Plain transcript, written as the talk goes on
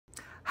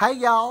Hey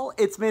y'all,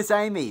 it's Miss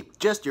Amy,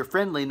 just your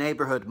friendly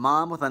neighborhood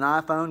mom with an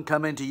iPhone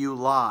coming to you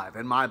live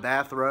in my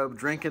bathrobe,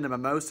 drinking a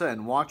mimosa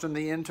and watching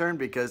The Intern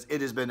because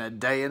it has been a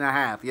day and a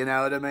half, you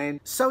know what I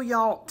mean? So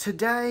y'all,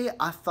 today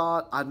I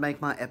thought I'd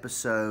make my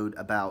episode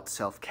about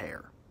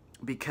self-care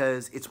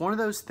because it's one of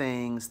those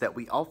things that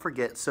we all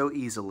forget so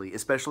easily,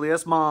 especially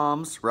us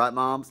moms, right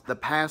moms? The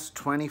past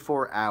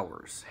 24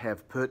 hours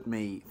have put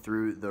me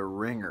through the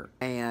ringer.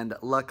 And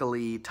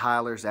luckily,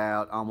 Tyler's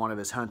out on one of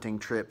his hunting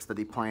trips that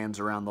he plans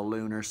around the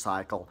lunar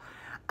cycle.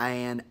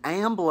 And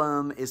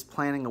Amblem is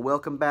planning a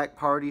welcome back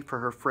party for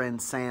her friend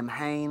Sam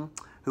Hain,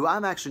 who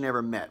I've actually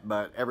never met,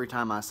 but every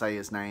time I say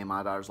his name,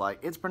 my daughter's like,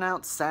 it's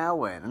pronounced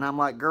Samhain. And I'm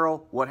like,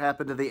 girl, what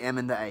happened to the M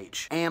and the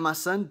H? And my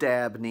son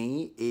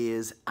Dabney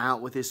is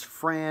out with his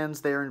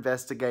friends. They're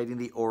investigating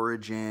the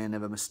origin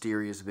of a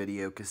mysterious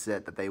video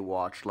cassette that they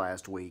watched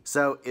last week.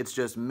 So it's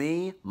just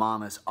me,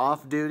 mom is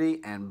off duty,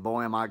 and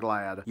boy am I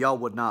glad. Y'all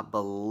would not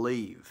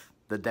believe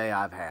the day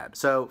I've had.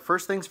 So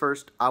first things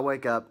first, I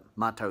wake up,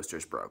 my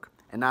toaster's broke.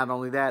 And not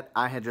only that,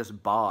 I had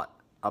just bought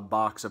a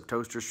box of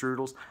toaster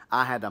strudels.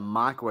 I had to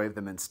microwave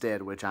them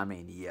instead, which I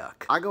mean,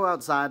 yuck. I go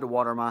outside to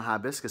water my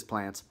hibiscus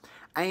plants,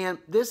 and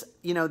this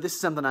is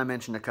something I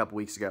mentioned a couple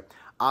weeks ago.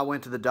 I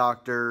went to the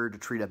doctor to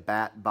treat a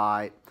bat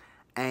bite,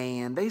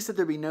 and they said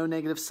there'd be no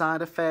negative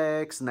side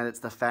effects and that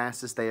it's the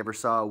fastest they ever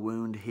saw a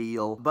wound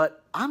heal.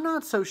 But I'm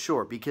not so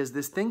sure because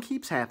this thing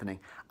keeps happening.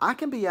 I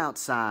can be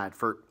outside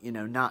for,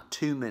 not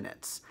 2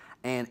 minutes,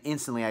 and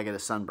instantly I get a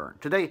sunburn.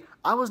 Today,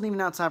 I wasn't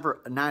even outside for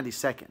 90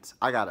 seconds.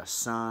 I got a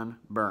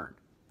sunburn.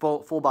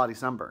 Full body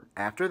sunburn.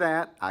 After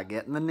that, I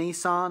get in the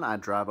Nissan, I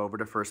drive over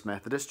to First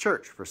Methodist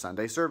Church for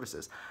Sunday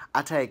services.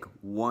 I take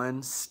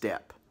one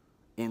step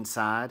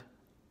inside,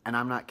 and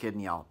I'm not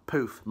kidding y'all,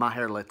 poof, my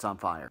hair lit on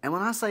fire. And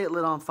when I say it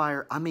lit on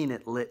fire, I mean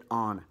it lit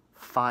on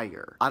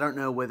fire. I don't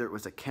know whether it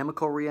was a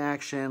chemical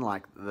reaction,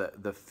 like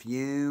the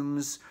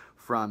fumes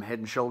from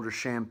Head & Shoulders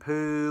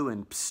shampoo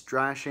and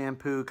dry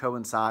shampoo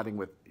coinciding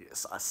with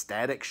a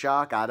static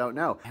shock, I don't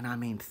know. And I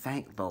mean,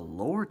 thank the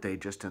Lord they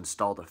just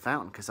installed a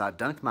fountain because I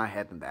dunked my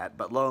head in that,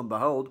 but lo and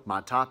behold,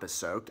 my top is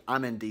soaked.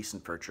 I'm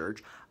indecent for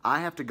church. I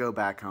have to go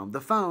back home. The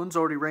phone's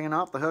already ringing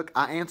off the hook.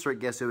 I answer it,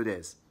 guess who it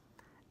is?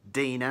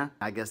 Dina.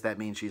 I guess that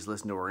means she's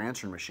listening to her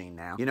answering machine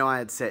now. You know, I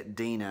had set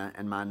Dina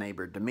and my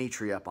neighbor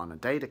Dimitri up on a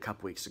date a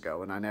couple weeks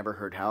ago, and I never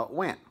heard how it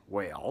went.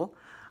 Well,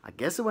 I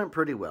guess it went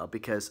pretty well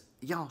because,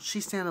 y'all,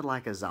 she sounded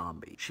like a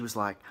zombie. She was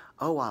like,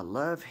 oh, I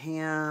love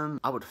him.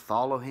 I would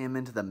follow him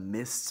into the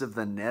mists of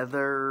the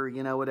nether,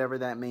 whatever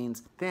that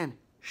means. Then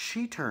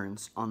she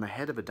turns on the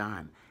head of a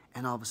dime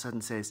and all of a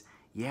sudden says,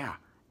 yeah,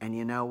 and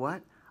you know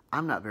what?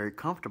 I'm not very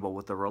comfortable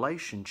with the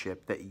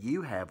relationship that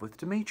you have with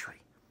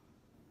Dimitri.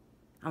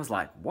 I was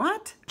like,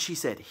 what? She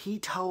said, he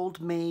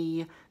told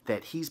me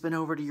that he's been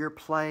over to your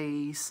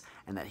place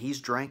and that he's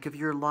drank of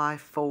your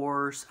life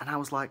force. And I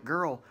was like,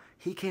 girl,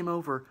 he came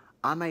over,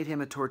 I made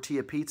him a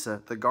tortilla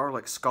pizza, the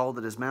garlic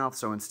scalded his mouth,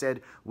 so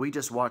instead we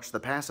just watched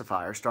The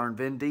Pacifier starring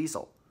Vin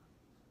Diesel.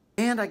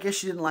 And I guess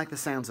she didn't like the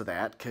sounds of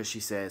that because she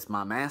says,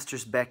 my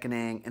master's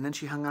beckoning, and then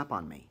she hung up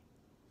on me.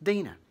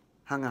 Dina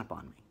hung up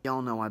on me.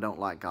 Y'all know I don't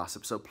like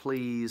gossip, so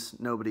please,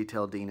 nobody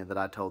tell Dina that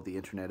I told the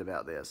internet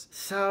about this.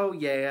 So,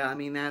 yeah, I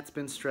mean, that's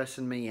been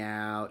stressing me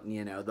out,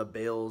 and, the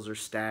bills are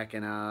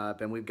stacking up,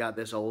 and we've got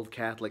this old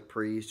Catholic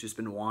priest who's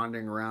been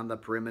wandering around the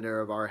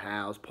perimeter of our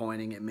house,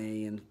 pointing at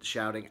me and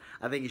shouting.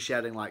 I think he's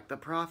shouting, like, the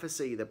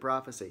prophecy,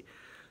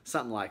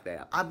 something like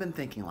that. I've been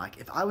thinking, like,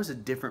 if I was a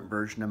different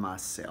version of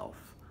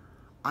myself,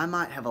 I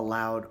might have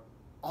allowed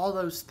all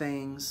those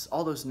things,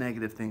 all those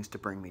negative things to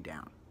bring me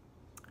down.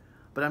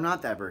 But I'm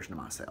not that version of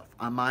myself.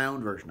 I'm my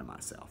own version of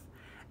myself.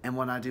 And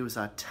what I do is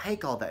I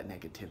take all that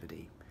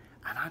negativity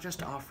and I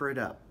just offer it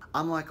up.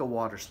 I'm like a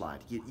water slide.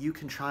 You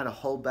can try to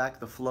hold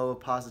back the flow of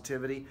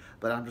positivity,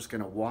 but I'm just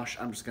gonna wash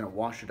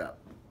it up.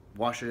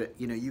 Wash it,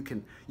 you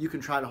can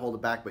try to hold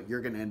it back, but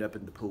you're gonna end up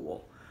in the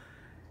pool.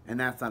 And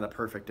that's not a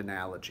perfect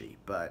analogy,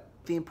 but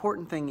the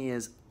important thing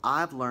is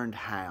I've learned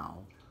how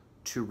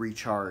to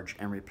recharge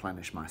and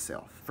replenish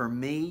myself. For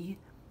me,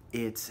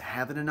 it's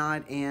having a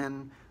night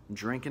in,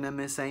 drinking a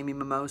Miss Amy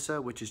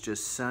mimosa, which is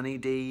just Sunny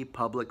D,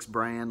 Publix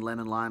brand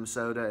lemon lime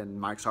soda, and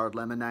Mike's Hard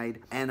Lemonade.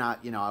 And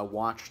I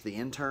watched The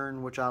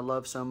Intern, which I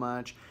love so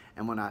much.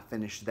 And when I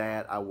finished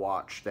that, I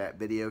watched that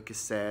video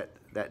cassette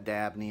that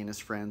Dabney and his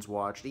friends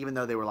watched, even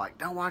though they were like,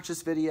 don't watch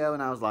this video.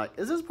 And I was like,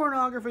 is this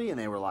pornography? And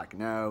they were like,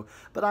 no.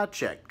 But I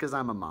checked because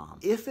I'm a mom.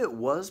 If it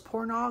was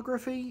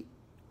pornography,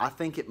 I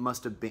think it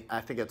must have been,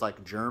 I think it's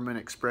like German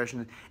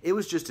expression. It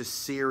was just a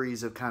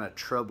series of kind of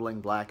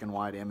troubling black and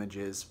white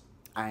images.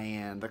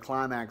 And the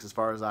climax, as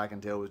far as I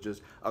can tell, was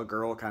just a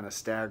girl kind of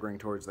staggering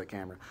towards the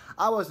camera.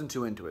 I wasn't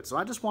too into it, so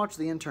I just watched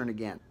The Intern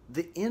again.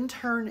 The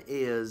Intern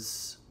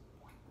is,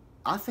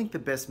 I think, the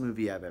best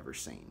movie I've ever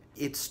seen.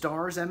 It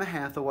stars Emma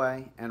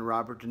Hathaway and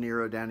Robert De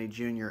Niro Downey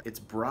Jr. It's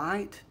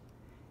bright,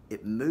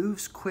 it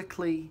moves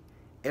quickly,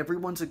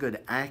 everyone's a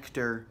good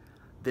actor,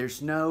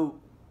 there's no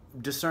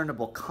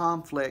discernible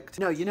conflict.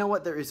 No, you know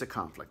what? There is a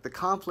conflict. The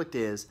conflict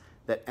is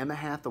that Emma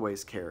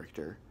Hathaway's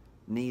character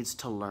needs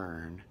to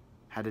learn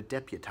how to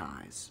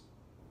deputize.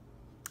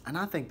 And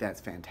I think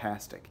that's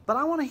fantastic. But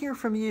I want to hear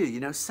from you. You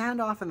know, sound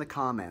off in the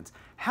comments.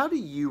 How do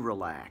you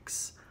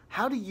relax?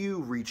 How do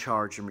you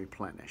recharge and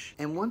replenish?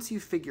 And once you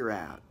figure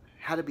out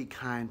how to be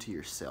kind to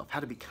yourself, how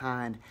to be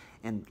kind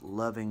and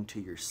loving to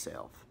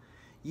yourself,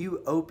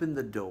 you open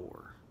the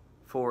door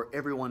for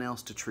everyone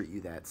else to treat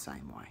you that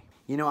same way.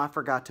 You know, I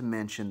forgot to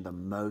mention the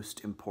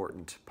most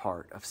important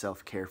part of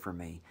self-care for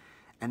me,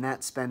 and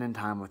that's spending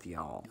time with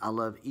y'all. I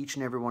love each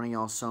and every one of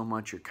y'all so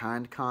much. Your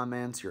kind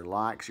comments, your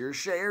likes, your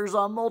shares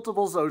on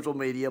multiple social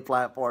media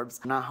platforms.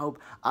 And I hope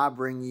I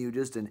bring you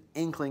just an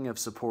inkling of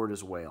support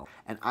as well.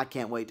 And I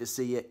can't wait to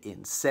see you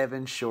in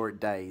 7 short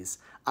days.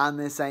 I'm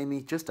Miss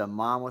Amy, just a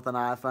mom with an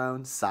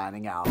iPhone,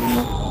 signing out.